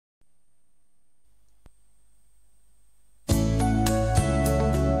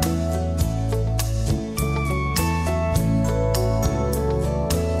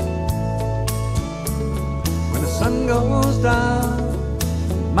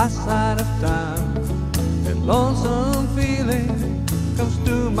my side of town. That lonesome feeling comes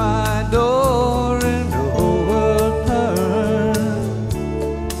to my door and the whole world turns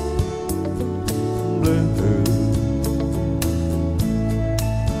blue.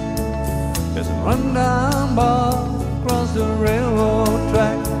 There's a rundown bar across the railroad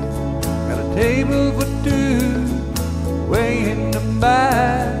track. Got a table for two way in the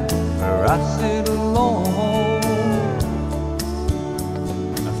back where I sit alone.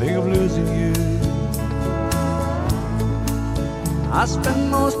 I think of losing you. I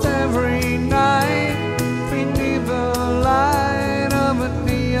spend most every night beneath the light of a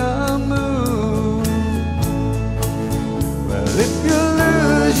neon moon. Well, if you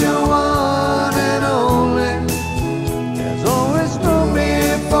lose your one and only, there's always room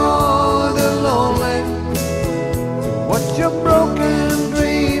here for the lonely. Watch your broken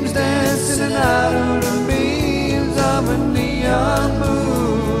dreams dancing out of the beams of a neon moon.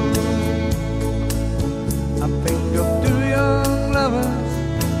 I think of two young lovers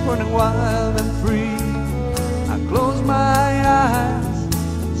running wild and free. I close my eyes,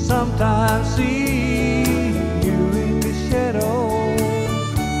 sometimes see you in the shadow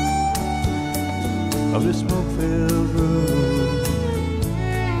of the smoke-filled room.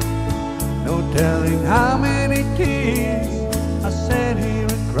 No telling how many tears I sat here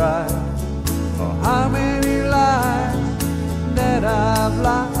and cried, or how many lies that I've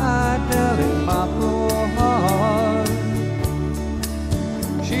lied, telling my poor heart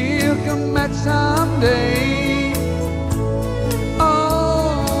she'll come back someday.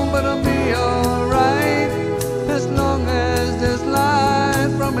 Oh, but I'll be alright as long as there's light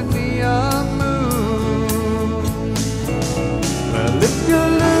from a neon moon. Well, if you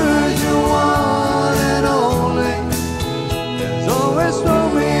lose your one and only, there's always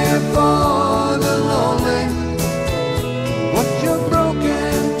room here for the lonely. Watch your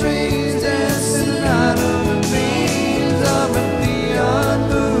broken dreams dancing out of the beams of a neon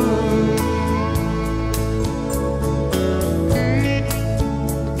moon.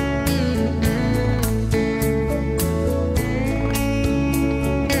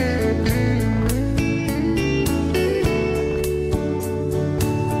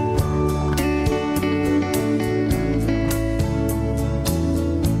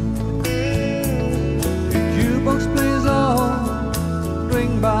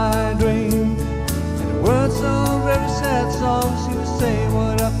 By dream, and the words of every sad song seem to say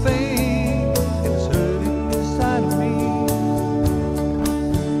what I think, and it's hurting inside of me.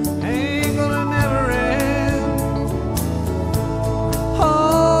 Ain't gonna never end.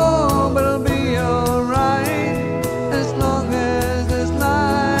 Oh, but I'll be alright as long as there's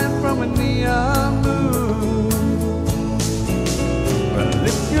light from a neon moon. Well,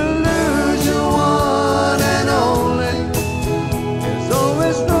 if you lose your one and only,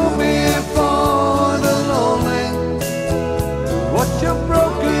 always room here for the lonely. Watch your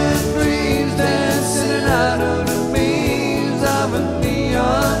broken dreams dancing out of the beams of a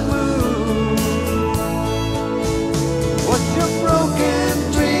neon moon. Watch your broken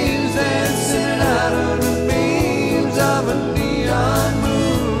dreams dancing out of the beams of a neon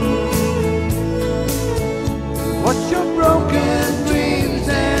moon. Watch your broken dreams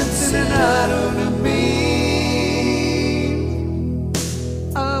dancing out of the beams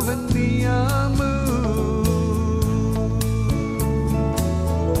of a neon